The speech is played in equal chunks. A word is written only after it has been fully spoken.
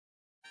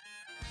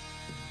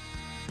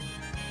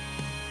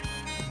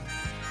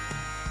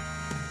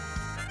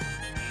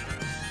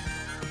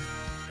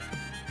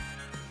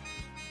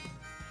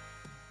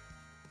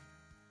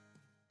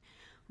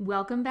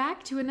Welcome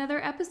back to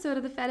another episode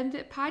of the Fed and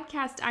Fit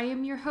podcast. I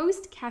am your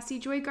host, Cassie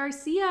Joy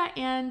Garcia,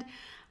 and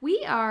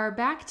we are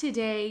back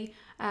today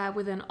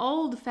with an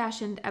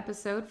old-fashioned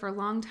episode for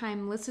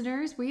longtime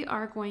listeners. We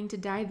are going to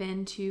dive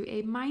into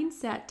a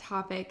mindset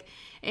topic,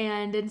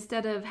 and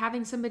instead of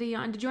having somebody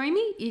on to join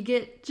me, you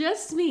get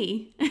just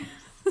me.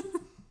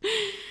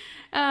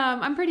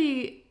 I'm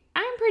pretty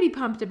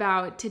pumped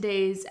about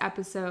today's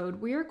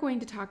episode. We are going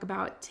to talk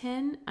about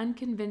 10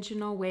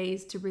 unconventional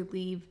ways to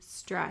relieve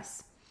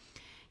stress.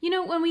 You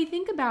know, when we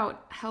think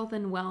about health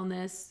and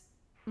wellness,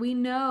 we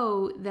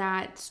know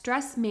that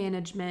stress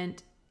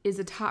management is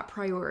a top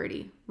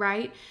priority,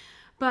 right?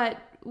 But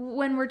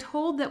when we're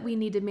told that we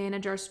need to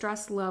manage our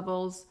stress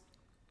levels,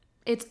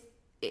 it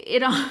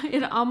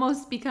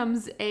almost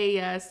becomes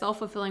a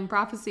self-fulfilling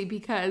prophecy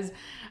because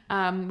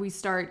we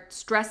start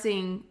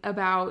stressing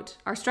about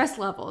our stress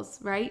levels,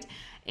 right?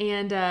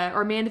 And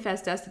or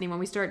manifest destiny. When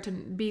we start to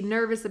be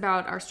nervous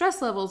about our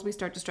stress levels, we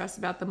start to stress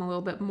about them a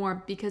little bit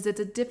more because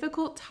it's a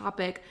difficult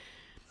topic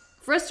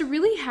for us to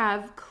really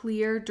have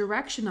clear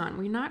direction on.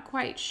 We're not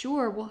quite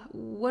sure, well,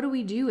 what do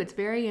we do? It's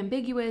very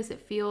ambiguous.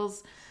 It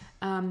feels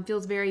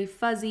very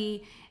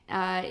fuzzy,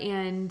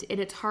 and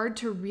it's hard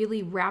to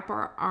really wrap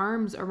our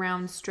arms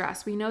around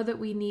stress. We know that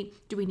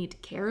do we need to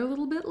care a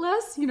little bit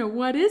less? You know,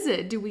 what is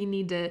it? Do we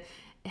need to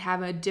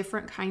have a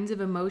different kinds of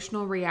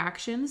emotional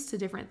reactions to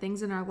different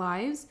things in our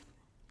lives?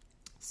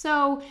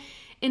 So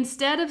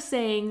instead of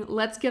saying,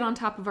 let's get on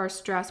top of our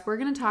stress, we're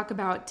going to talk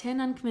about 10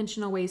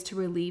 unconventional ways to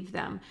relieve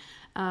them.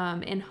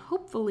 And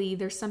hopefully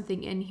there's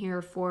something in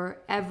here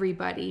for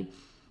everybody.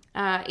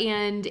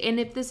 And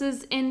if this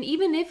is, and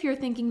even if you're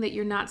thinking that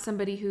you're not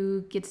somebody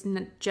who gets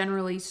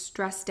generally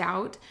stressed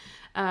out,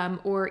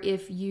 or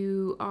if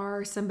you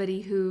are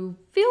somebody who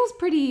feels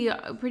pretty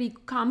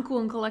calm, cool,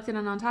 and collected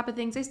and on top of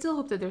things, I still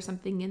hope that there's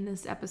something in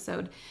this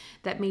episode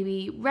that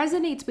maybe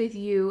resonates with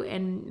you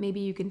and maybe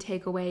you can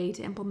take away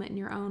to implement in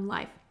your own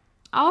life.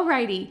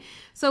 Alrighty,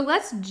 so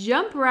let's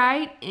jump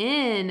right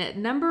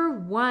in. Number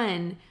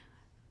 1,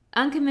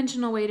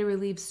 unconventional way to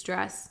relieve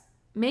stress: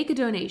 make a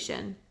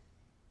donation.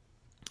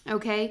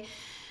 Okay,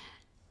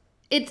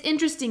 it's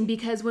interesting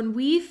because when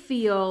we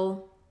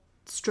feel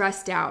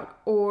stressed out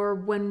or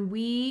when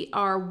we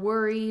are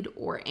worried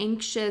or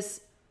anxious,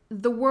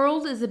 the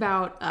world is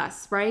about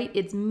us, right?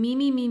 It's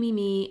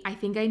me. I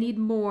think I need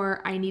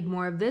more. I need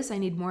more of this. I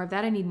need more of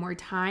that. I need more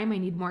time. I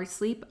need more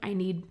sleep. I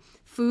need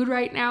food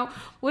right now.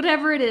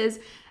 Whatever it is,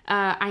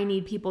 I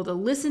need people to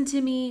listen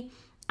to me.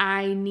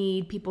 I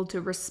need people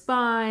to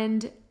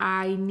respond.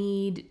 I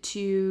need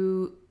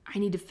to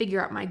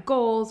figure out my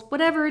goals.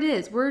 Whatever it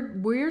is,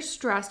 we're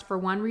stressed for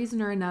one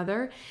reason or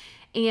another,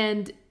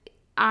 and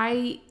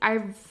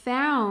I've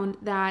found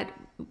that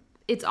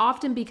it's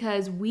often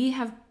because we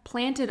have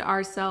planted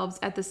ourselves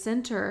at the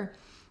center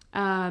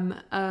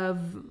of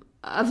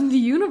the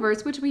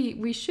universe, which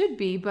we should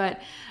be,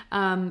 but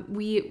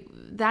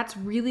that's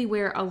really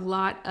where a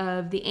lot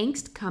of the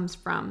angst comes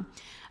from.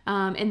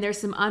 And there's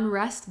some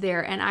unrest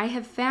there. And I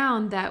have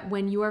found that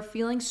when you are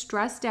feeling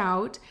stressed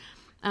out,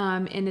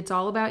 and it's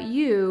all about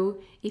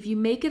you, if you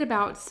make it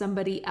about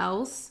somebody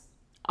else,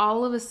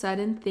 all of a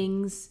sudden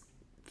things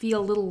feel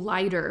a little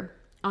lighter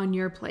on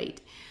your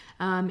plate.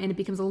 And it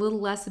becomes a little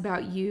less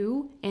about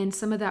you, and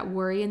some of that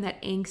worry and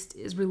that angst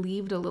is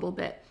relieved a little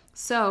bit.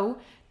 So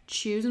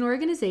choose an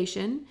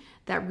organization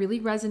that really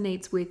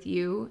resonates with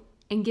you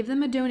and give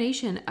them a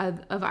donation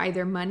of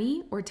either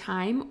money or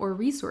time or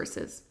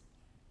resources.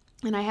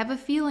 And I have a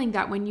feeling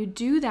that when you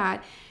do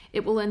that,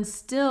 it will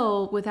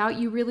instill, without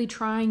you really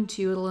trying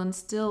to, it'll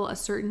instill a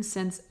certain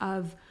sense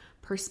of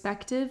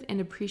perspective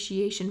and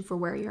appreciation for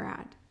where you're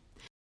at.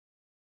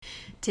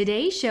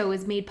 Today's show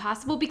is made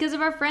possible because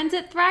of our friends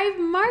at Thrive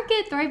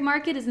Market. Thrive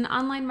Market is an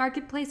online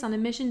marketplace on a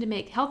mission to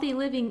make healthy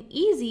living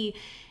easy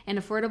and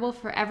affordable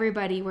for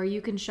everybody, where you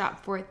can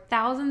shop for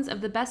thousands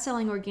of the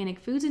best-selling organic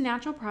foods and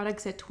natural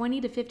products at 20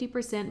 to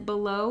 50%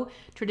 below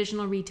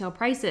traditional retail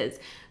prices.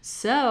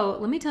 So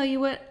let me tell you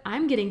what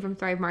I'm getting from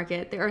Thrive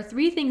Market. There are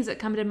 3 things that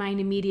come to mind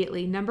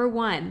immediately. Number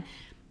 1,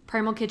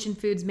 Primal Kitchen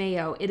Foods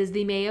mayo. It is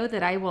the mayo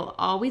that I will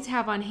always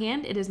have on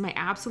hand. It is my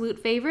absolute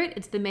favorite.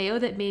 It's the mayo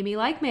that made me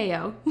like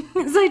mayo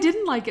because I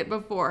didn't like it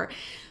before.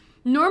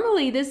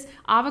 Normally, this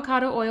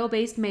avocado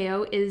oil-based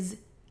mayo is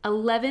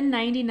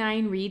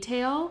 $11.99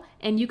 retail,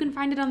 and you can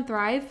find it on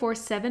Thrive for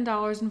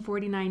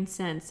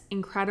 $7.49.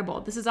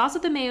 Incredible. This is also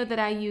the mayo that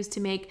I use to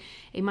make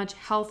a much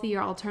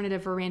healthier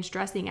alternative for ranch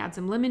dressing. Add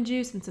some lemon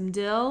juice and some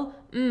dill.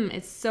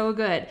 It's so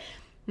good.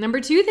 Number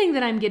 2 thing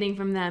that I'm getting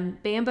from them,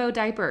 Bamboo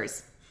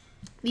diapers.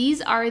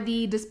 These are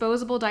the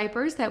disposable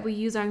diapers that we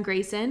use on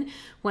Grayson.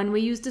 When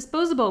we use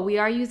disposable, we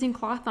are using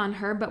cloth on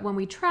her, but when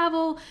we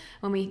travel,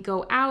 when we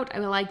go out, I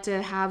would like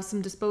to have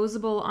some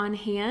disposable on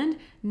hand.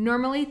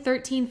 Normally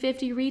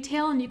 $13.50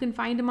 retail, and you can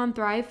find them on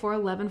Thrive for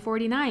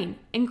 $11.49.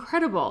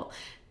 Incredible.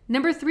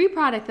 Number 3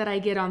 product that I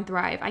get on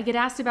Thrive. I get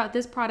asked about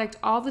this product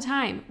all the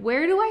time.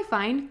 Where do I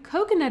find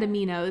coconut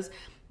aminos?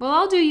 Well,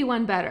 I'll do you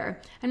one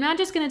better. I'm not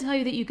just going to tell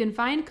you that you can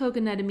find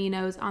coconut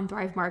aminos on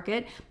Thrive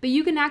Market, but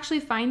you can actually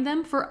find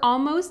them for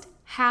almost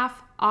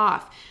half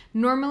off.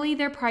 Normally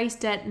they're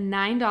priced at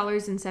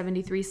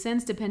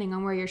 $9.73 depending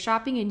on where you're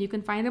shopping, and you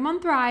can find them on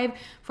Thrive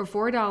for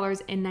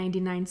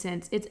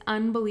 $4.99. It's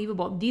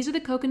unbelievable. These are the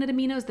coconut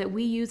aminos that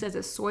we use as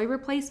a soy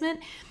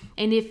replacement.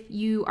 And if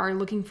you are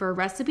looking for a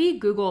recipe,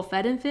 Google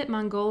Fed and Fit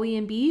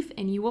Mongolian beef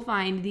and you will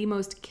find the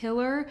most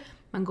killer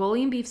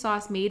Mongolian beef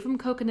sauce made from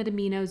coconut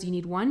aminos. You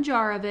need 1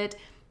 jar of it.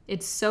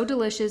 It's so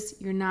delicious,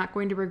 you're not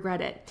going to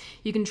regret it.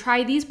 You can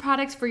try these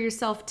products for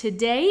yourself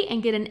today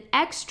and get an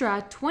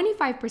extra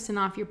 25%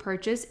 off your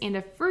purchase and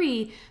a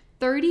free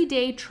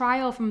 30-day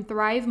trial from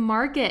Thrive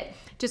Market.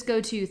 Just go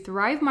to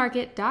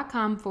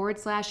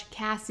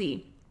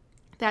thrivemarket.com/Cassie.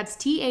 That's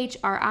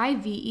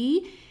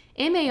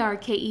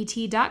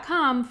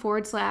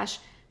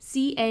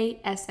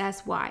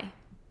THRIVEMARKET.com/CASSY.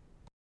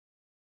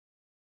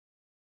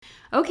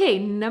 Okay,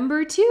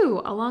 number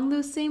 2, along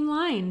those same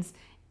lines,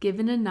 give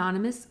an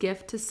anonymous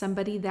gift to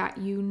somebody that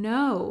you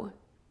know.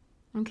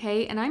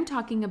 Okay, and I'm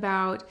talking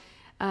about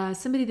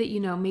somebody that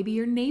you know. Maybe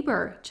your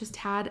neighbor just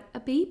had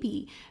a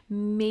baby.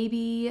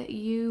 Maybe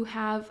you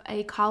have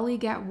a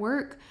colleague at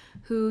work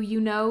who you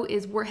know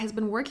has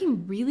been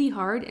working really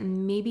hard,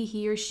 and maybe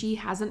he or she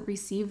hasn't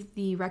received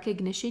the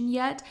recognition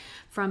yet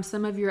from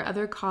some of your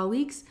other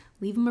colleagues.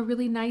 Leave them a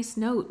really nice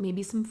note,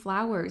 maybe some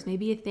flowers,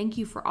 maybe a thank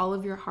you for all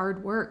of your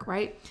hard work,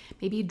 right?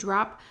 Maybe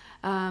drop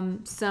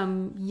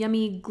some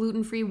yummy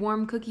gluten-free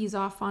warm cookies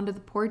off onto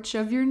the porch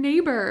of your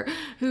neighbor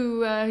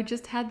who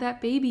just had that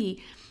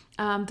baby.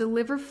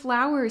 Deliver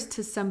flowers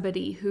to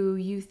somebody who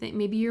you think,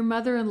 maybe your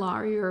mother-in-law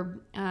or your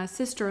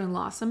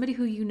sister-in-law, somebody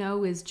who you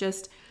know is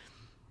just,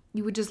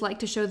 you would just like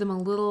to show them a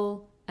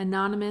little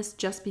anonymous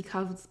just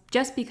because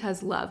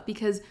love,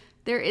 because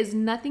there is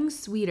nothing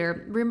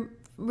sweeter.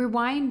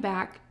 Rewind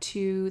back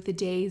to the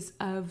days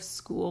of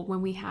school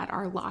when we had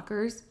our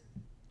lockers.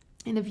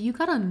 And if you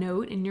got a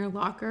note in your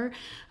locker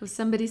of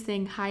somebody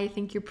saying, "Hi, I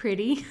think you're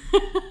pretty,"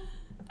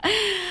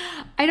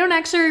 I don't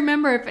actually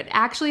remember if it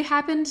actually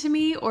happened to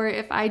me or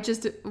if I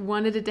just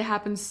wanted it to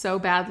happen so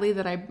badly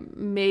that I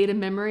made a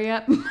memory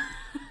up.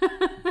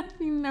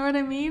 You know what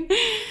I mean?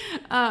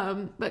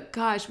 But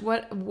gosh,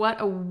 what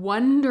a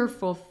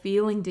wonderful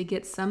feeling to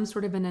get some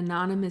sort of an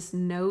anonymous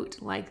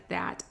note like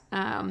that.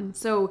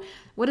 So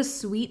what a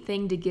sweet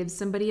thing to give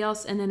somebody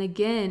else. And then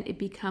again, it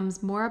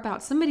becomes more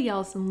about somebody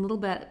else and a little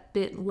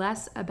bit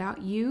less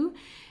about you.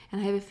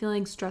 And I have a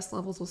feeling stress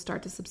levels will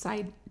start to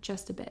subside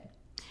just a bit.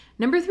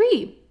 Number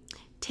 3,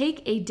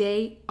 take a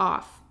day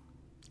off,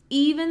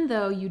 even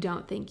though you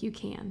don't think you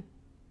can.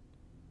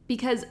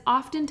 Because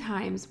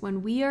oftentimes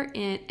when we are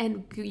in,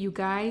 and you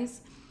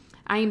guys,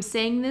 I am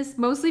saying this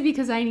mostly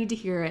because I need to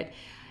hear it.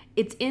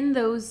 It's in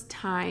those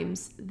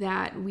times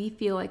that we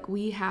feel like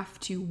we have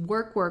to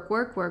work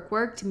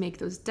to make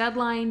those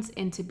deadlines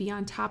and to be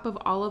on top of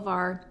all of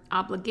our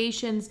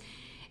obligations.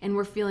 And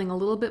we're feeling a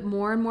little bit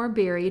more and more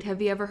buried.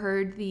 Have you ever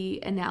heard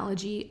the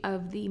analogy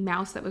of the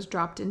mouse that was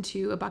dropped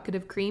into a bucket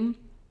of cream?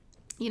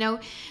 You know,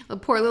 the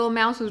poor little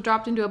mouse was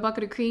dropped into a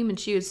bucket of cream and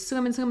she was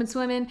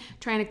swimming,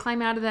 trying to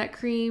climb out of that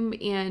cream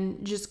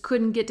and just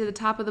couldn't get to the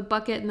top of the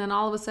bucket. And then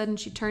all of a sudden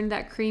she turned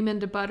that cream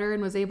into butter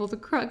and was able to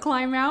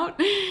climb out.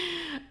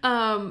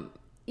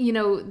 You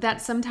know,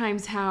 that's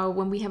sometimes how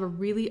when we have a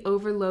really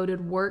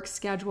overloaded work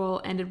schedule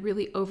and a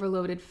really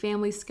overloaded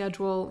family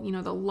schedule, you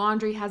know, the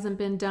laundry hasn't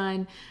been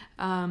done.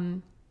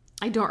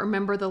 I don't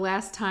remember the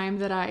last time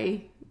that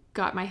I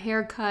got my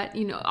hair cut,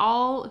 you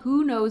know,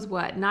 who knows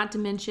what, not to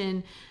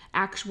mention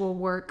actual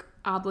work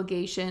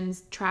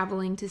obligations,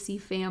 traveling to see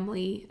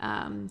family,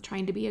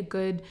 trying to be a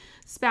good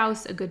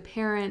spouse, a good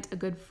parent, a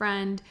good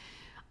friend.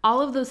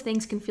 All of those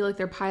things can feel like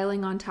they're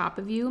piling on top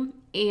of you.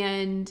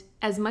 And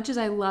as much as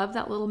I love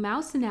that little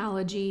mouse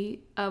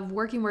analogy of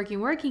working,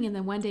 and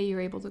then one day you're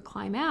able to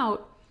climb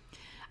out,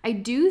 I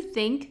do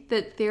think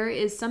that there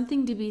is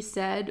something to be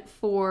said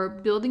for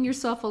building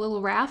yourself a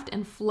little raft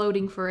and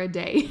floating for a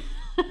day.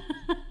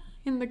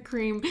 In the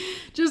cream.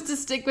 Just to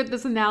stick with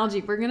this analogy,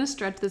 we're going to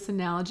stretch this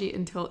analogy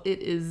until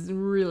it is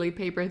really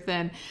paper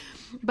thin.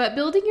 But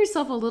building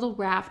yourself a little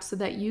raft so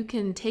that you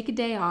can take a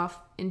day off,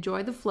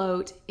 enjoy the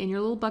float in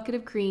your little bucket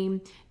of cream,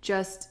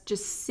 just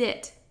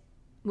sit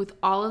with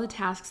all of the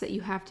tasks that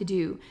you have to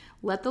do.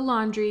 Let the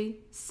laundry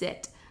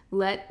sit.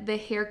 Let the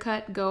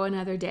haircut go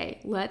another day.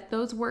 Let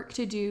those work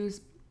to-dos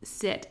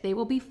sit. They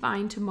will be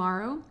fine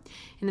tomorrow.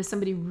 And if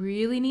somebody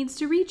really needs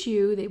to reach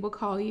you, they will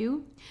call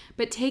you.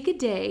 But take a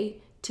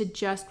day to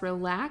just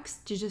relax,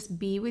 to just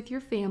be with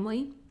your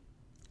family.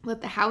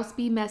 Let the house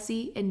be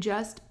messy and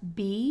just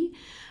be.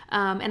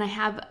 And I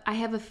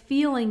have a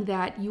feeling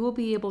that you will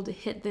be able to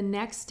hit the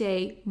next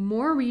day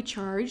more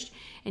recharged,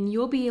 and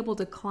you'll be able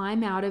to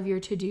climb out of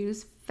your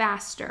to-dos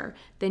faster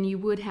than you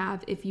would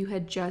have if you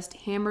had just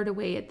hammered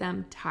away at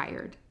them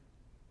tired.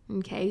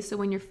 Okay, so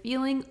when you're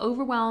feeling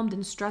overwhelmed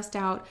and stressed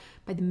out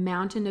by the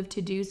mountain of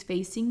to-dos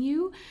facing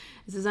you,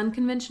 this is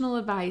unconventional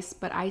advice,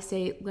 but I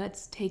say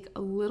let's take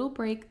a little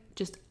break,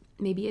 just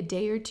maybe a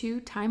day or two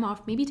time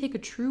off, maybe take a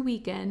true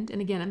weekend.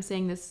 And again, I'm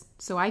saying this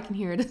so I can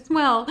hear it as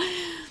well,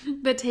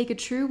 but take a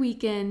true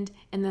weekend.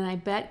 And then I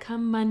bet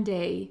come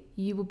Monday,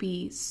 you will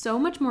be so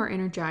much more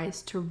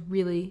energized to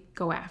really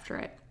go after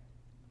it.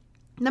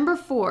 Number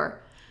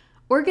 4,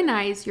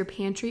 organize your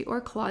pantry or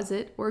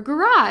closet or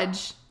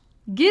garage.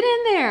 Get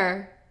in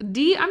there.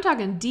 I'm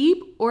talking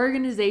deep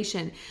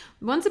organization.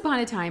 Once upon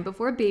a time,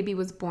 before baby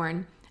was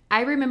born,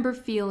 I remember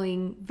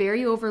feeling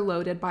very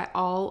overloaded by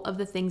all of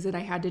the things that I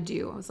had to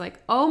do. I was like,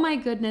 oh my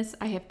goodness,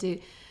 I have to,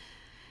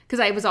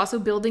 because I was also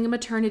building a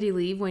maternity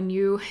leave.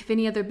 If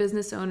any other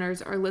business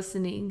owners are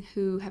listening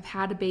who have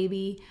had a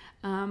baby,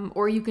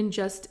 or you can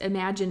just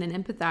imagine and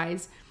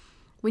empathize,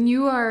 when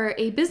you are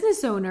a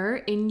business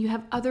owner and you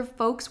have other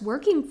folks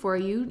working for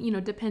you,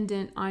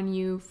 dependent on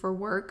you for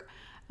work,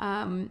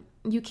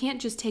 you can't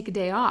just take a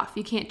day off.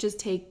 You can't just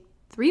take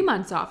 3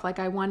 months off like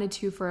I wanted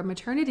to for a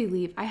maternity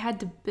leave. I had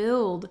to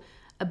build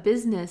a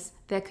business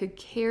that could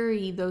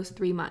carry those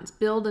 3 months,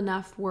 build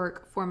enough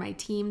work for my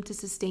team to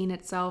sustain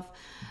itself.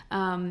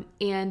 And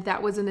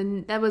that was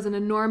an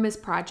enormous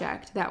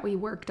project that we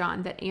worked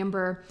on, that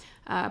Amber,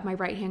 my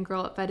right-hand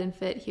girl at Fed and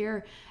Fit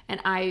here, and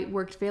I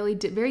worked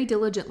very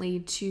diligently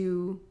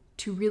to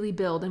really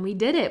build. And we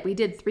did it. We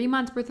did 3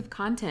 months worth of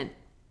content.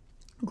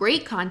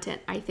 Great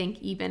content, I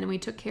think, even. And we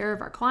took care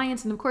of our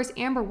clients. And of course,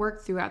 Amber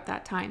worked throughout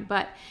that time.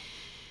 But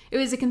it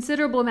was a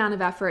considerable amount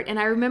of effort. And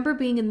I remember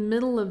being in the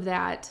middle of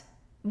that,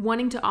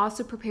 wanting to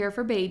also prepare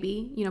for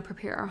baby,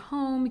 prepare our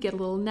home, get a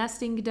little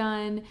nesting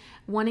done,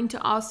 wanting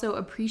to also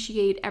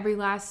appreciate every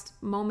last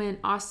moment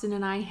Austin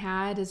and I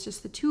had as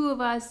just the two of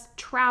us,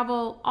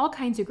 travel, all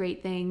kinds of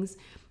great things,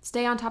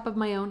 stay on top of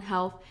my own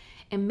health.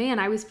 And man,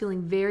 I was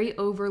feeling very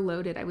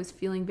overloaded. I was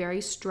feeling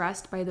very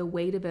stressed by the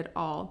weight of it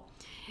all.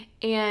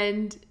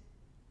 And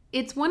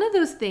it's one of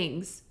those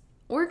things.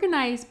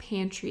 Organized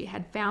pantry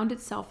had found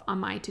itself on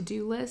my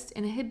to-do list,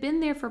 and it had been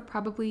there for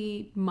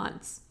probably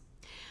months.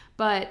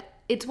 But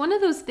it's one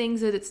of those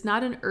things that it's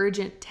not an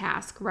urgent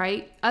task,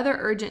 right? Other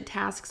urgent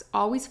tasks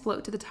always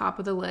float to the top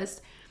of the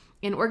list,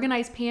 and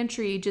organized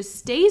pantry just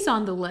stays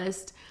on the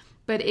list,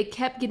 but it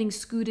kept getting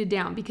scooted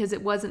down because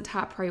it wasn't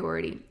top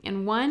priority.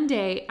 And one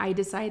day I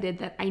decided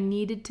that I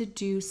needed to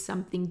do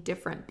something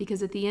different,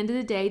 because at the end of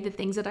the day, the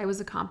things that I was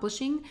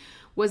accomplishing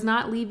was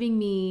not making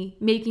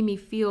me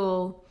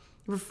feel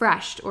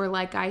refreshed or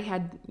like I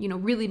had,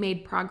 really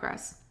made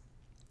progress.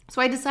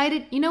 So I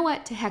decided, you know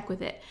what, to heck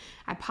with it.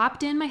 I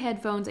popped in my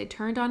headphones, I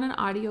turned on an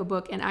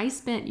audiobook, and I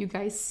spent, you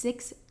guys,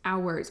 6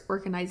 hours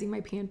organizing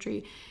my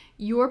pantry.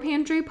 Your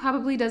pantry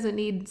probably doesn't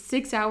need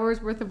 6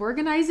 hours worth of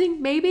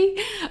organizing, maybe.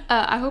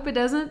 I hope it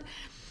doesn't.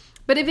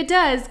 But if it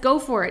does, go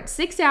for it.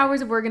 6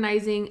 hours of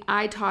organizing.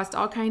 I tossed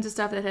all kinds of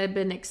stuff that had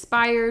been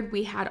expired.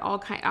 We had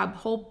a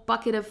whole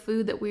bucket of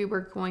food that we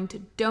were going to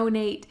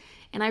donate.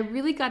 And I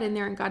really got in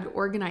there and got it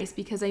organized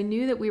because I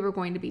knew that we were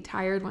going to be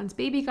tired once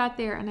baby got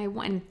there,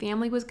 and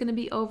family was going to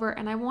be over,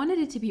 and I wanted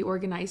it to be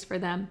organized for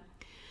them.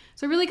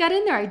 So I really got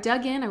in there. I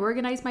dug in, I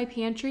organized my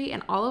pantry,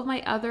 and all of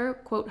my other,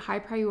 quote, high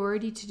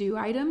priority to-do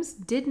items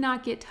did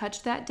not get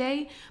touched that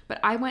day, but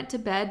I went to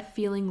bed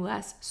feeling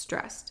less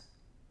stressed.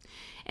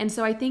 And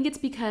so I think it's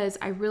because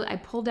I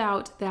pulled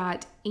out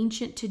that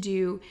ancient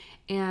to-do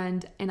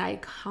and I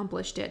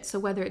accomplished it. So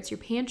whether it's your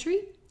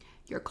pantry,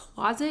 your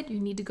closet, you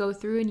need to go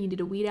through and you need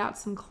to weed out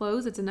some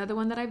clothes. It's another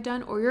one that I've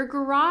done. Or your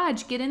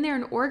garage, get in there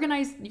and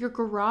organize your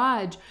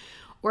garage.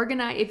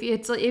 If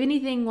it's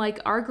anything like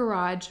our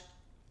garage,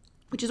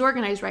 which is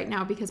organized right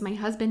now because my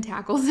husband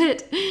tackles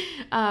it.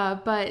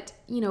 But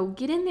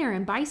get in there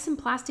and buy some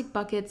plastic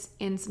buckets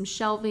and some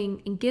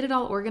shelving and get it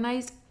all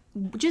organized.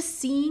 Just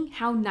seeing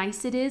how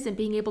nice it is and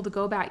being able to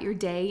go about your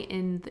day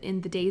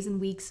in the days and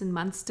weeks and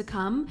months to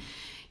come,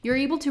 you're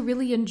able to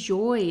really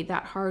enjoy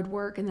that hard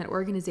work and that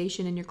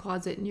organization in your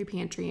closet and your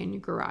pantry and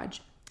your garage.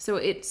 So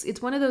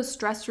it's one of those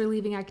stress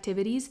relieving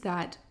activities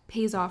that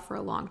pays off for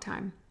a long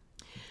time.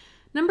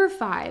 Number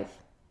 5,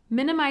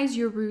 minimize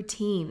your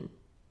routine.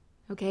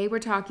 Okay, we're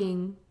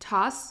talking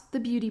toss the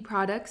beauty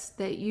products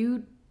that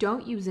you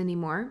don't use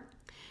anymore.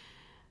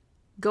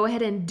 Go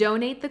ahead and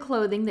donate the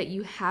clothing that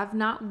you have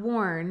not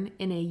worn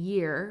in a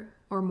year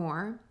or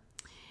more.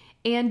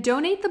 And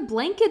donate the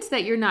blankets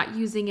that you're not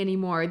using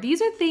anymore.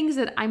 These are things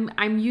that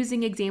I'm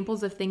using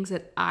examples of things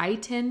that I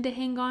tend to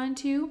hang on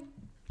to.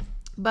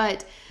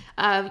 But,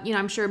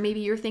 I'm sure maybe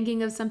you're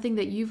thinking of something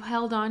that you've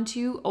held on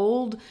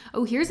to.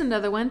 Here's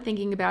another one,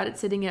 thinking about it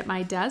sitting at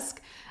my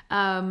desk.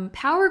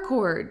 Power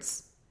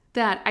cords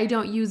that I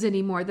don't use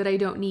anymore, that I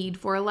don't need,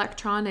 for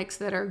electronics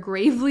that are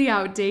gravely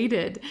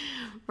outdated,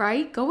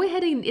 right? Go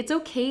ahead and it's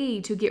okay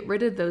to get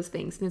rid of those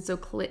things. And it's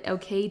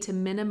okay to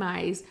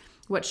minimize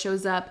what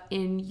shows up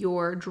in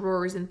your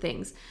drawers and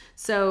things.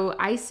 So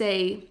I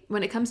say,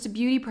 when it comes to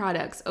beauty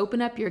products,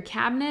 open up your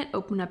cabinet,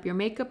 open up your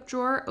makeup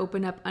drawer,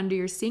 open up under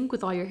your sink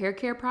with all your hair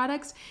care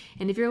products.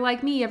 And if you're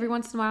like me, every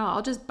once in a while,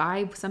 I'll just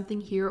buy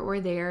something here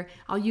or there.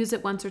 I'll use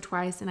it once or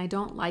twice and I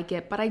don't like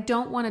it, but I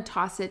don't want to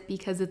toss it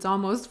because it's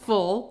almost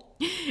full.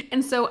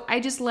 And so I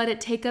just let it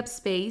take up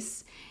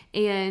space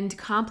and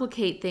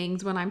complicate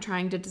things when I'm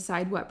trying to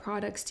decide what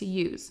products to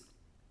use.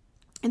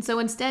 And so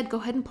instead, go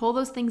ahead and pull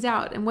those things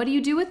out. And what do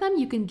you do with them?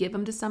 You can give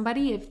them to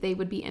somebody if they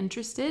would be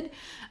interested,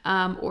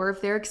 or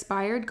if they're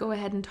expired, go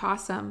ahead and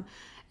toss them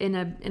in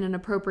an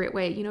appropriate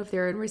way. You know, if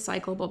they're in a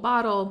recyclable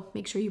bottle,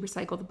 make sure you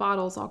recycle the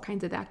bottles, all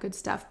kinds of that good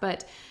stuff.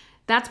 But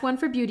that's one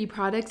for beauty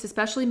products,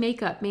 especially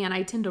makeup. Man,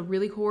 I tend to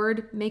really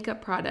hoard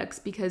makeup products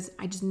because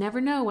I just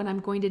never know when I'm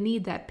going to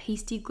need that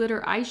pasty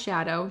glitter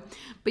eyeshadow.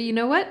 But you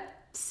know what?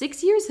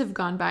 6 years have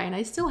gone by and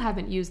I still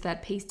haven't used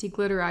that pasty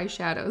glitter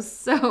eyeshadow.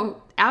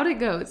 So out it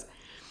goes.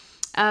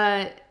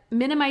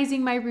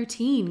 Minimizing my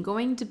routine,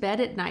 going to bed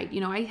at night.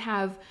 You know, I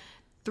have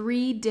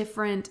 3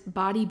 different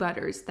body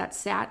butters that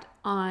sat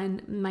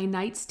on my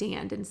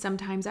nightstand, and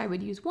sometimes I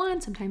would use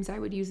one, sometimes I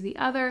would use the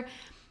other.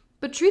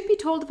 But truth be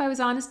told, if I was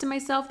honest to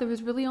myself, there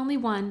was really only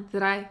one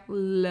that I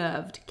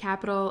loved,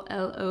 capital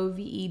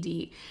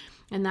Loved.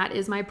 And that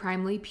is my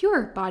Primarily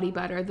Pure body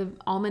butter. The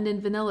almond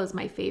and vanilla is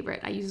my favorite.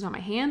 I use it on my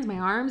hands, my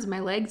arms, my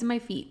legs, and my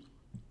feet.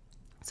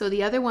 So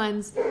the other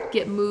ones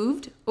get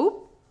moved.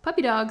 Oh,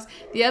 puppy dogs.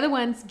 The other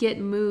ones get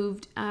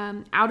moved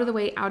out of the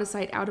way, out of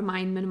sight, out of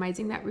mind,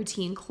 minimizing that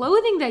routine.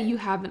 Clothing that you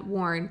haven't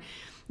worn.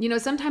 You know,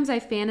 sometimes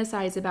I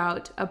fantasize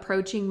about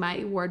approaching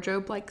my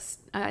wardrobe like,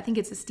 I think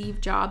it's a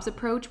Steve Jobs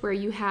approach, where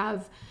you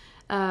have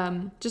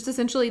just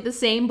essentially the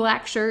same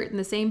black shirt and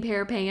the same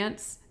pair of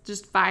pants,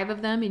 just 5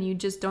 of them, and you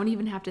just don't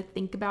even have to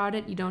think about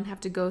it. You don't have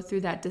to go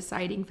through that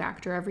deciding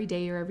factor every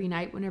day or every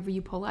night whenever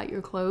you pull out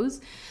your clothes.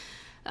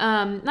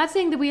 Not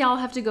saying that we all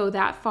have to go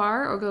that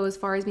far or go as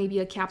far as maybe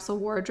a capsule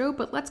wardrobe,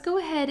 but let's go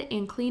ahead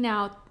and clean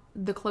out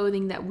the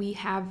clothing that we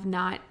have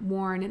not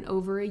worn in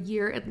over a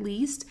year at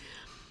least,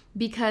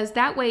 because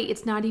that way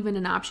it's not even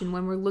an option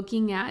when we're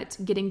looking at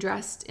getting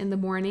dressed in the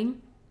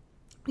morning.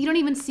 You don't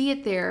even see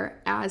it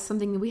there as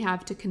something that we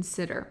have to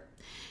consider.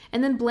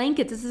 And then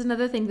blankets, this is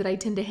another thing that I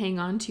tend to hang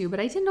on to, but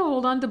I tend to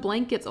hold on to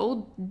blankets,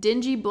 old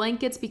dingy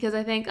blankets, because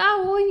I think,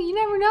 oh, well, you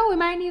never know, we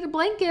might need a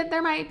blanket.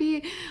 There might be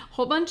a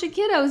whole bunch of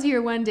kiddos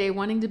here one day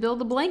wanting to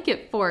build a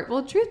blanket fort.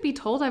 Well, truth be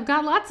told, I've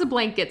got lots of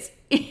blankets,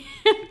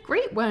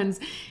 great ones,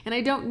 and I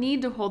don't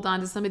need to hold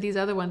on to some of these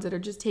other ones that are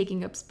just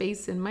taking up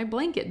space in my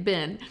blanket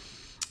bin.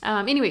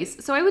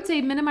 Anyways, so I would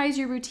say minimize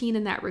your routine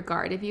in that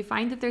regard. If you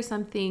find that there's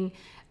something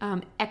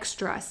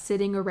extra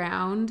sitting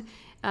around,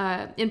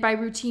 and by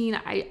routine,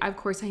 of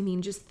course, I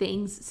mean just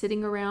things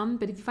sitting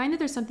around. But if you find that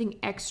there's something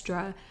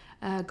extra,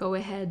 go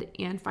ahead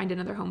and find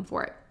another home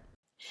for it.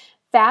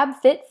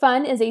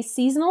 FabFitFun is a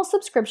seasonal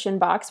subscription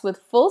box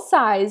with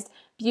full-sized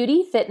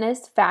beauty,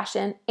 fitness,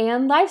 fashion,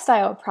 and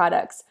lifestyle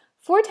products.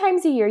 4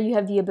 times a year, you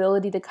have the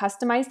ability to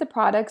customize the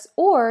products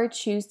or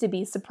choose to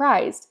be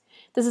surprised.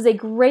 This is a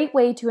great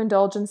way to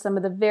indulge in some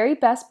of the very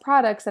best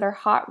products that are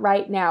hot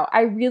right now.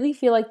 I really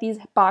feel like these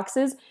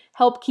boxes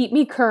help keep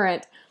me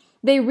current.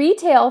 They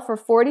retail for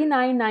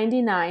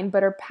 $49.99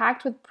 but are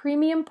packed with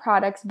premium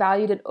products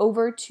valued at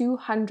over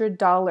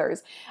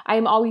 $200. I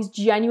am always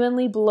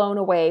genuinely blown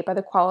away by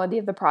the quality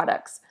of the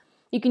products.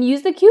 You can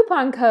use the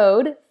coupon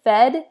code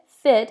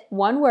FEDFIT,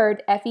 one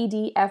word,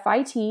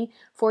 FEDFIT,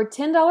 for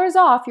 $10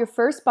 off your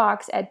first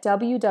box at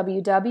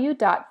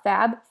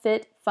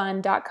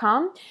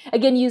www.fabfitfun.com.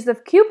 Again, use the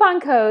coupon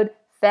code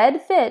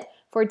FEDFIT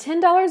for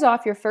 $10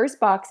 off your first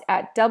box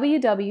at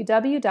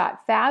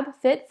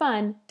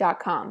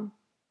www.fabfitfun.com.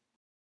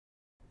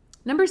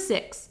 Number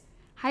 6,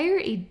 hire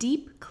a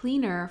deep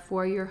cleaner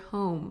for your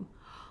home.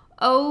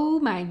 Oh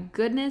my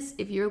goodness,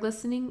 if you're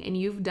listening and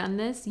you've done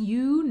this,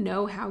 you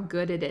know how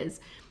good it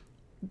is.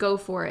 Go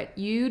for it.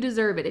 You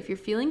deserve it. If you're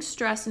feeling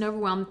stressed and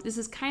overwhelmed, this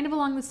is kind of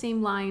along the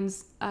same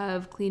lines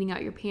of cleaning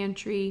out your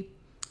pantry,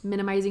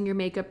 minimizing your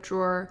makeup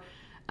drawer,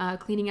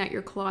 cleaning out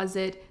your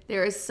closet.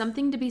 There is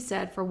something to be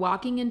said for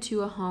walking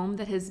into a home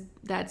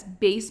that's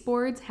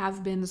baseboards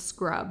have been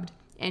scrubbed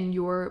and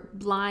your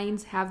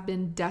blinds have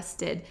been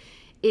dusted.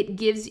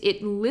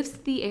 It lifts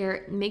the air,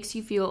 it makes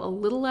you feel a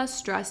little less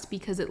stressed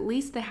because at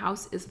least the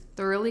house is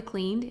thoroughly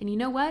cleaned. And you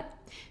know what?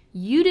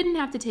 You didn't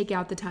have to take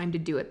out the time to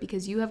do it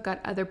because you have got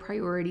other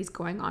priorities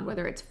going on,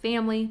 whether it's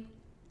family,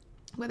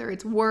 whether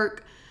it's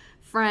work,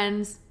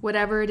 friends,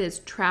 whatever it is,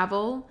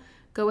 travel.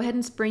 Go ahead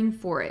and spring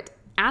for it.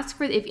 Ask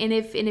for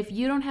if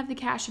you don't have the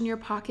cash in your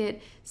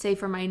pocket, say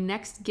for my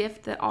next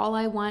gift that all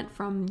I want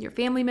from your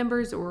family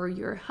members or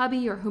your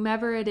hubby or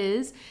whomever it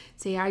is,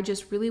 say I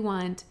just really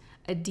want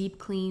a deep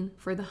clean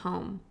for the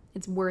home.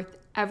 It's worth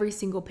every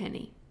single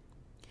penny.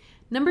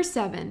 Number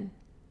 7,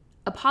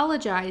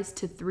 apologize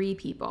to 3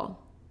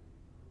 people.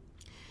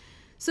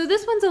 So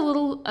this one's a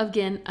little,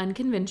 again,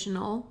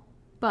 unconventional,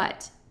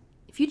 but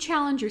if you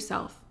challenge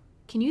yourself,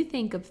 can you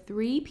think of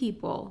 3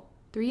 people,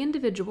 3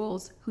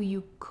 individuals who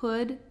you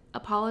could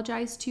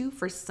apologize to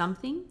for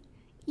something,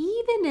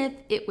 even if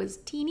it was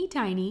teeny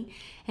tiny,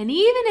 and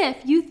even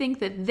if you think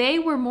that they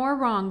were more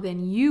wrong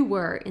than you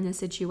were in the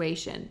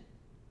situation?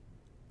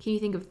 Can you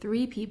think of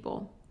 3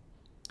 people?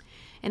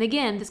 And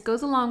again, this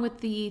goes along with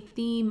the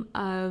theme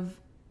of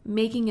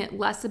making it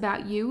less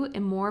about you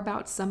and more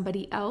about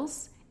somebody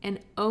else and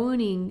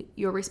owning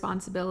your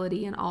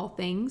responsibility in all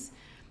things.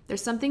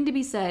 There's something to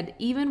be said,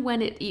 even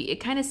when it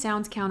kind of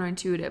sounds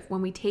counterintuitive.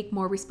 When we take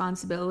more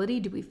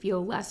responsibility, do we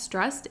feel less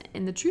stressed?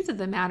 And the truth of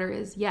the matter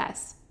is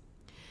yes.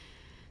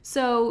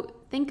 So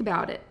think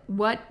about it.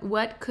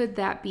 What could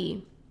that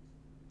be?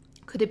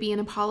 Could it be an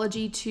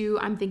apology to,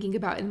 I'm thinking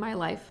about in my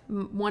life,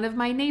 one of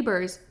my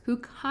neighbors who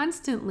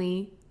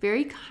constantly,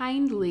 very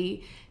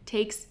kindly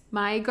takes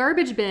my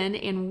garbage bin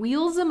and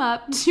wheels them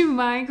up to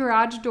my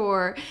garage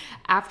door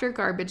after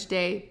garbage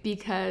day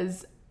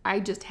because I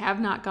just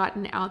have not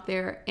gotten out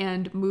there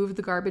and moved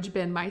the garbage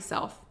bin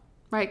myself.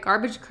 Right?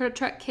 Garbage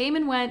truck came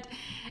and went,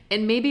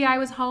 and maybe I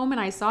was home and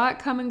I saw it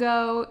come and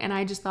go, and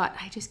I just thought,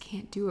 I just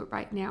can't do it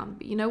right now.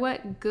 But you know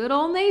what? Good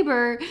old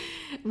neighbor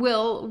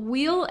will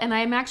wheel, and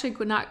I'm actually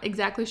not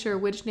exactly sure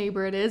which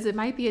neighbor it is. It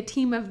might be a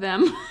team of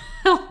them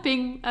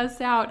helping us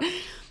out.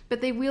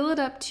 But they wheel it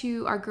up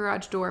to our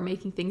garage door,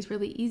 making things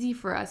really easy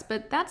for us.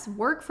 But that's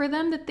work for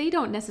them that they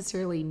don't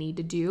necessarily need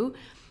to do.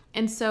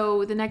 And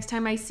so the next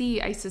time I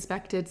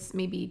suspect it's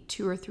maybe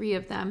 2 or 3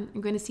 of them, I'm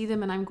going to see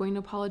them and I'm going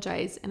to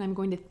apologize and I'm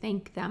going to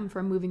thank them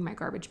for moving my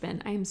garbage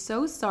bin. I am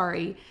so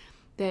sorry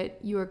that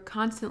you are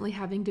constantly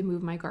having to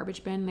move my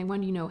garbage bin. And I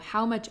want you to know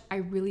how much I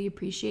really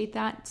appreciate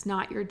that. It's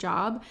not your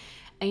job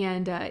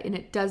and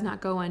it does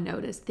not go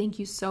unnoticed. Thank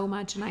you so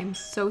much. And I'm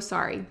so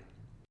sorry.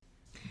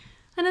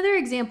 Another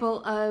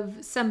example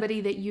of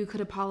somebody that you could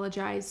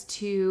apologize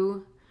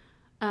to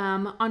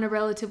on a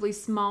relatively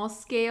small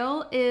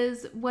scale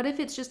is, what if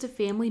it's just a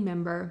family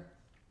member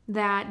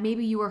that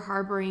maybe you were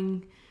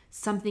harboring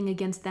something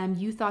against them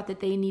you thought that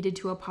they needed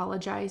to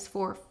apologize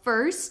for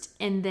first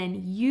and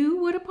then you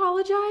would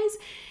apologize?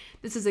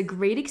 This is a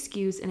great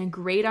excuse and a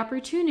great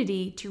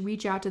opportunity to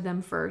reach out to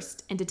them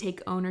first and to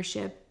take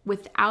ownership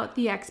without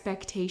the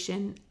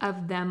expectation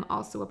of them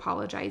also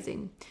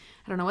apologizing.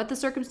 I don't know what the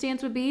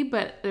circumstance would be,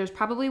 but there's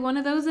probably one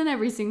of those in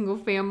every single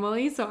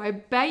family, so I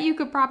bet you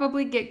could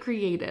probably get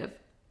creative.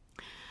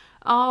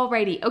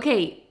 Alrighty,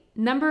 okay,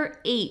 number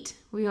 8.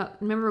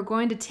 Remember, we're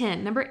going to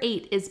 10. Number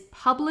 8 is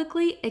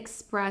publicly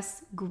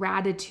express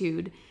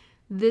gratitude.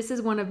 This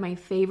is one of my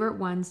favorite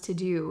ones to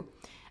do.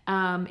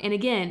 And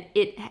again,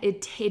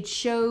 it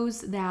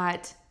shows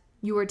that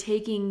you are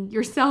taking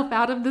yourself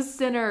out of the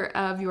center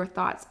of your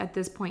thoughts at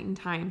this point in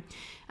time.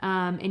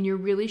 And you're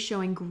really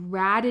showing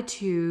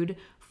gratitude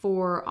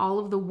for all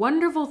of the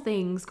wonderful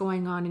things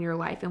going on in your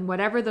life and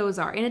whatever those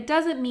are. And it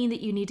doesn't mean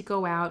that you need to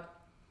go out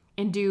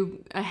and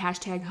do a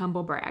hashtag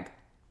humble brag.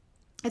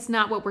 It's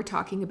not what we're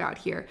talking about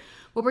here.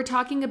 What we're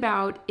talking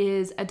about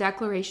is a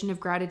declaration of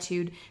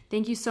gratitude.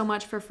 Thank you so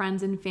much for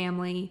friends and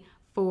family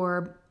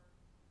for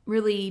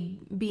really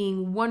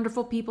being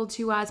wonderful people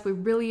to us. We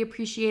really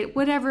appreciate it.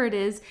 Whatever it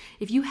is,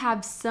 if you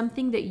have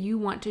something that you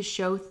want to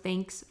show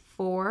thanks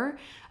for,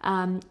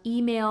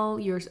 email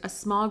a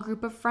small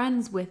group of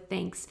friends with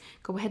thanks.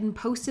 Go ahead and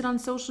post it on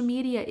social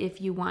media if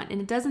you want. And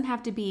it doesn't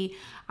have to be,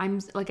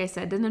 like I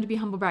said, it doesn't have to be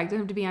humble brag. It doesn't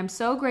have to be, I'm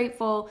so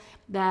grateful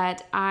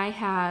that I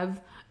have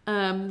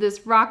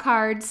this rock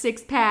hard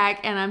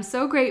 6-pack, and I'm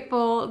so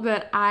grateful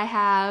that I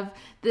have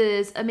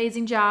this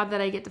amazing job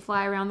that I get to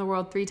fly around the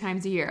world 3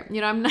 times a year.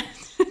 I'm not,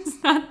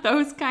 it's not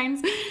those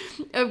kinds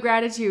of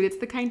gratitude. It's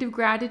the kind of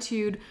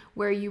gratitude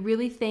where you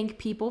really thank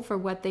people for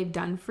what they've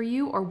done for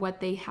you or what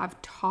they have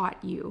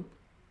taught you.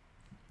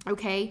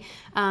 Okay?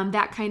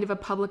 That kind of a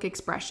public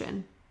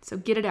expression. So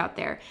get it out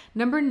there.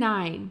 Number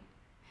 9.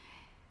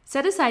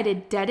 Set aside a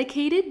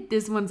dedicated,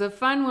 this one's a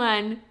fun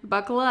one,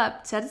 buckle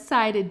up, set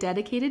aside a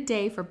dedicated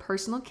day for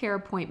personal care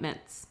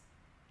appointments.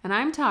 And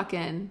I'm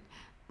talking,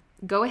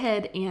 go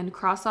ahead and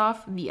cross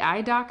off the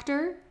eye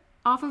doctor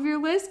off of your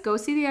list. Go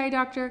see the eye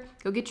doctor,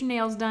 go get your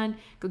nails done,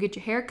 go get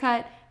your hair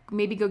cut,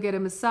 maybe go get a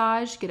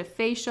massage, get a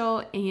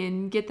facial,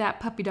 and get that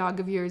puppy dog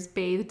of yours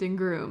bathed and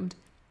groomed.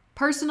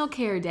 Personal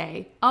care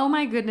day. Oh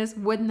my goodness,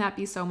 wouldn't that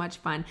be so much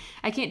fun?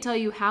 I can't tell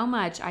you how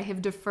much I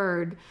have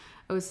deferred.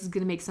 Oh, this is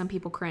going to make some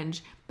people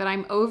cringe, but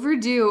I'm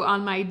overdue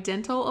on my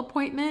dental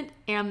appointment,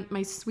 and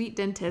my sweet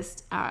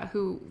dentist,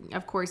 who,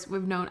 of course,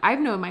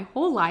 I've known my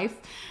whole life,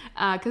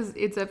 because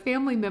it's a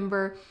family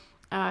member,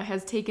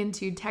 has taken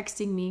to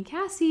texting me,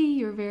 Cassie,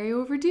 you're very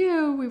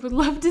overdue. We would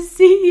love to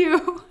see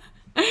you.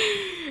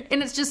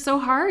 And it's just so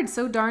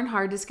darn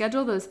hard to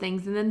schedule those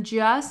things. And then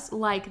just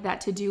like that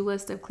to-do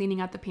list of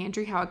cleaning out the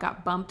pantry, how it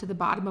got bumped to the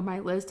bottom of my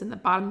list and the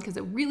bottom because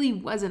it really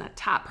wasn't a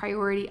top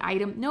priority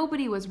item.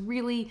 Nobody's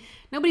really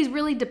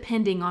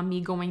depending on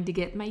me going to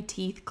get my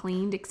teeth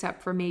cleaned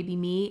except for maybe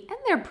me. And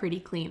they're pretty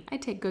clean. I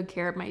take good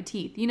care of my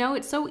teeth.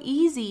 It's so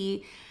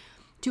easy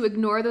to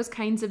ignore those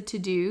kinds of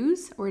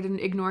to-dos or to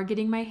ignore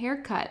getting my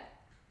hair cut.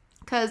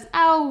 Because,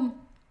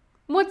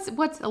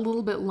 what's a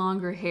little bit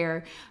longer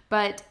hair?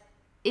 But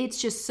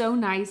it's just so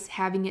nice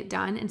having it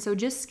done. And so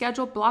just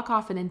block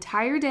off an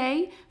entire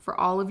day for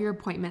all of your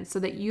appointments so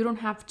that you don't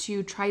have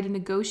to try to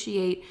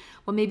negotiate,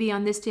 well, maybe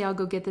on this day I'll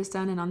go get this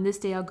done and on this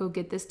day I'll go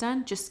get this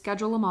done. Just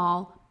schedule them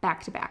all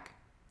back to back.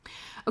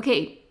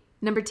 Okay,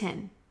 number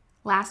 10,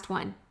 last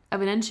one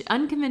of an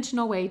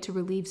unconventional way to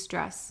relieve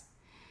stress.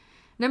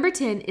 Number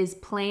 10 is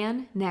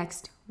plan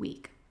next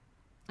week.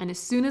 And as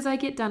soon as I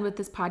get done with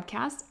this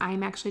podcast,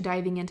 I'm actually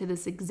diving into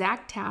this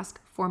exact task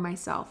for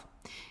myself.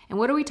 And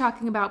what are we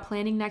talking about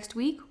planning next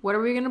week? What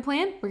are we going to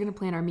plan? We're going to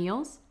plan our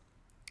meals.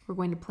 We're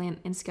going to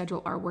plan and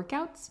schedule our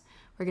workouts.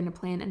 We're going to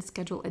plan and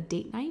schedule a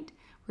date night.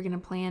 We're going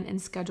to plan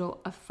and schedule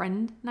a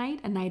friend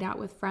night, a night out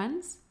with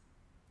friends.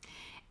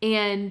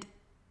 And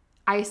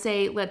I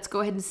say, let's go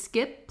ahead and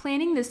skip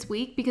planning this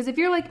week, because if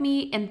you're like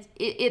me and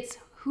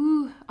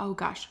who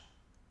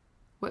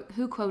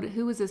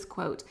was this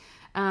quote?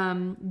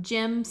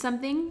 Jim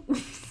something.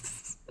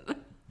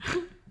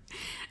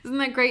 Isn't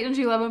that great? Don't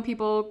you love when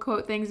people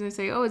quote things and they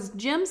say, oh, it's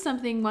Jim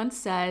something once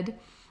said,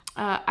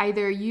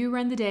 either you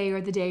run the day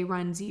or the day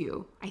runs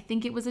you. I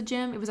think it was a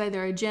Jim. It was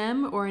either a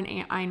Jim or an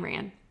Ayn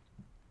Rand.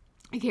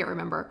 I can't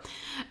remember.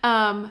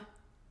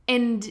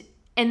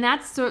 And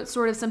that's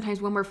sort of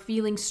sometimes when we're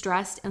feeling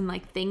stressed and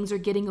like things are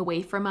getting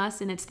away from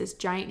us and it's this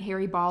giant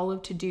hairy ball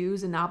of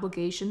to-dos and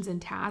obligations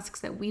and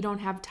tasks that we don't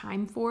have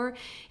time for.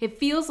 It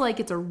feels like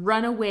it's a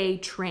runaway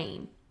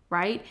train,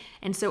 right?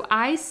 And so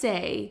I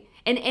say,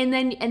 and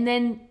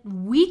then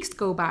weeks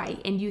go by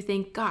and you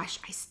think, gosh,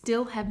 I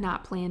still have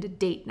not planned a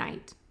date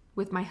night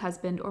with my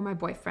husband or my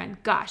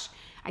boyfriend. Gosh,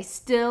 I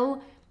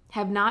still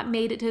have not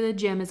made it to the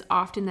gym as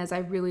often as I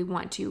really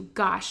want to.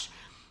 Gosh,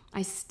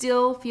 I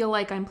still feel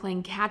like I'm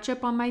playing catch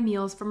up on my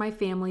meals for my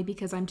family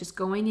because I'm just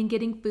going and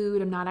getting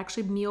food. I'm not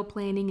actually meal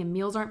planning, and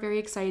meals aren't very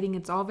exciting.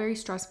 It's all very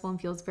stressful and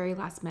feels very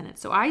last minute.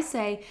 So I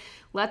say,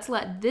 let's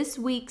let this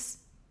week's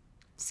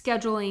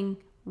scheduling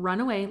run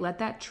away. Let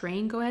that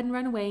train go ahead and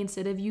run away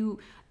instead of you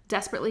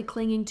desperately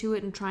clinging to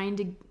it and trying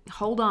to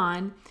hold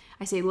on.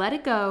 I say, let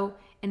it go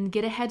and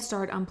get a head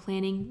start on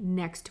planning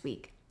next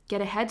week. Get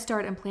a head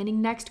start on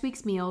planning next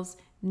week's meals,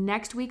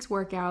 next week's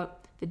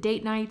workout, the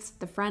date nights,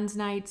 the friends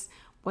nights,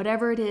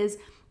 whatever it is,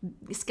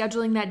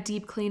 scheduling that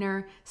deep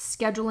cleaner,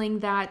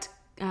 scheduling that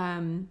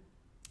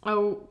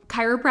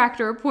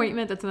chiropractor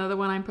appointment. That's another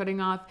one I'm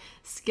putting off.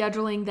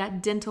 Scheduling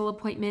that dental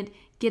appointment.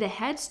 Get a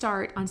head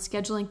start on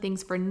scheduling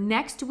things for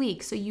next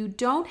week so you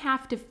don't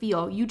have to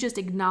feel, you just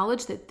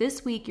acknowledge that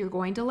this week you're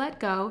going to let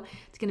go.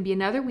 It's going to be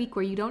another week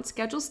where you don't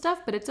schedule stuff,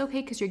 but it's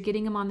okay because you're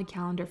getting them on the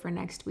calendar for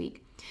next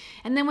week.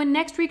 And then when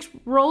next week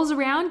rolls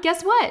around,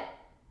 guess what?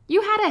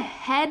 You had a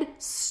head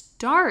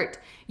start.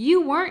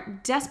 You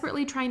weren't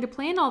desperately trying to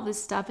plan all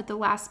this stuff at the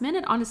last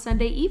minute on a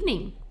Sunday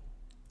evening.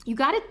 You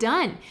got it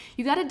done.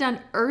 You got it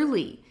done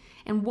early.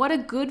 And what a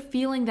good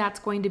feeling that's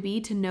going to be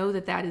to know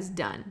that that is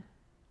done.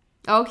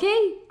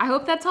 Okay, I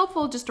hope that's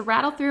helpful. Just to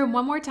rattle through them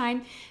one more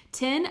time.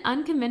 10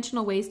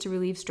 unconventional ways to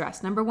relieve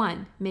stress. Number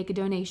 1, make a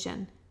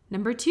donation.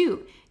 Number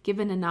 2, give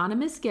an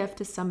anonymous gift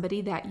to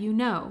somebody that you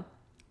know.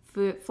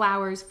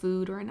 Flowers,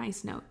 food, or a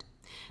nice note.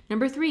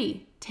 Number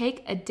 3,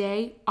 take a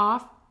day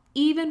off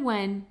even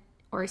when,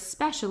 or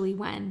especially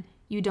when,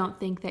 you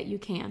don't think that you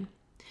can.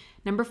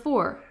 Number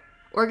 4,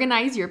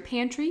 organize your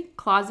pantry,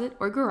 closet,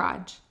 or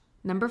garage.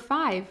 Number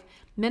 5,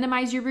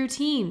 minimize your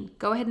routine.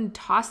 Go ahead and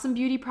toss some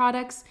beauty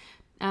products,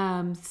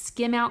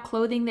 skim out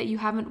clothing that you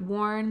haven't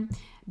worn,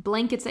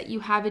 blankets that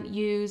you haven't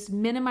used.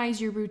 Minimize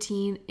your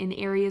routine in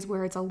areas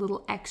where it's a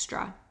little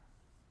extra.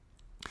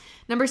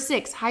 Number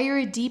 6, hire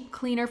a deep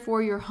cleaner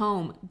for your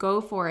home.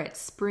 Go for it.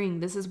 Spring.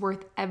 This is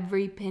worth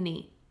every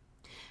penny.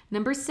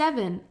 Number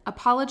 7,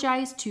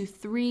 apologize to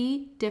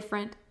 3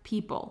 different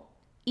people,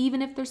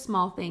 even if they're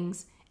small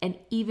things and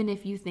even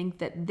if you think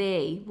that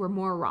they were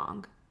more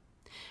wrong.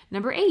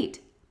 Number 8,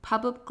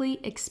 publicly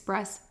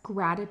express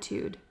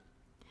gratitude.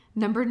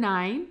 Number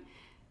 9,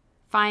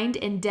 find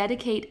and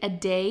dedicate a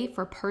day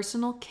for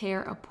personal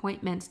care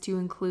appointments to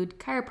include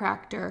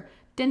chiropractor,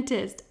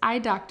 dentist, eye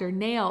doctor,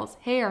 nails,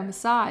 hair,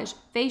 massage,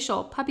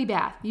 facial, puppy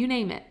bath, you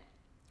name it.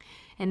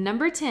 And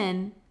number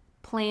 10,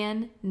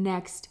 plan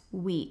next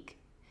week.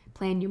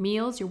 Plan your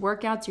meals, your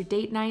workouts, your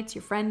date nights,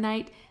 your friend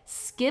night.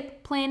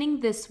 Skip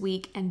planning this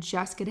week and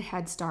just get a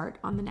head start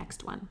on the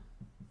next one.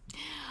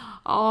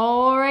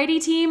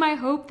 Alrighty, team. I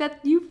hope that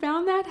you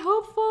found that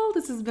helpful.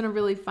 This has been a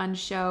really fun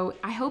show.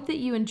 I hope that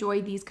you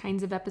enjoy these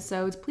kinds of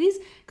episodes. Please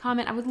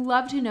comment. I would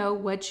love to know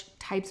which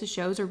types of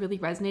shows are really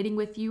resonating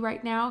with you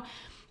right now.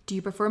 Do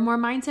you prefer more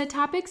mindset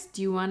topics?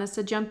 Do you want us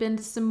to jump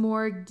into some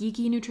more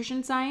geeky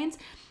nutrition science?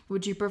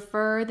 Would you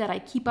prefer that I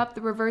keep up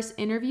the reverse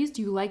interviews?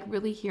 Do you like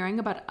really hearing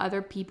about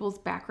other people's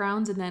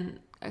backgrounds and then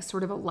a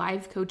sort of a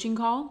live coaching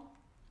call?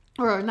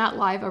 Or not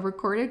live, a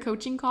recorded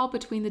coaching call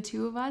between the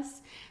two of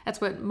us.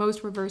 That's what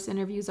most reverse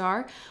interviews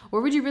are.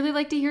 Or would you really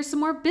like to hear some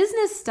more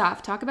business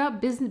stuff? Talk about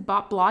business,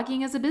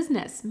 blogging as a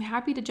business. I'm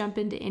happy to jump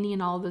into any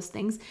and all of those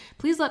things.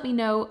 Please let me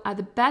know.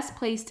 The best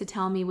place to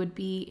tell me would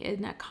be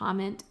in a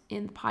comment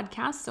in the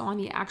podcast. So on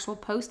the actual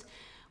post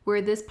where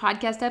this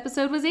podcast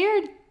episode was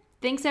aired.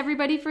 Thanks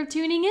everybody for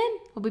tuning in.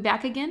 We'll be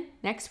back again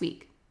next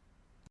week.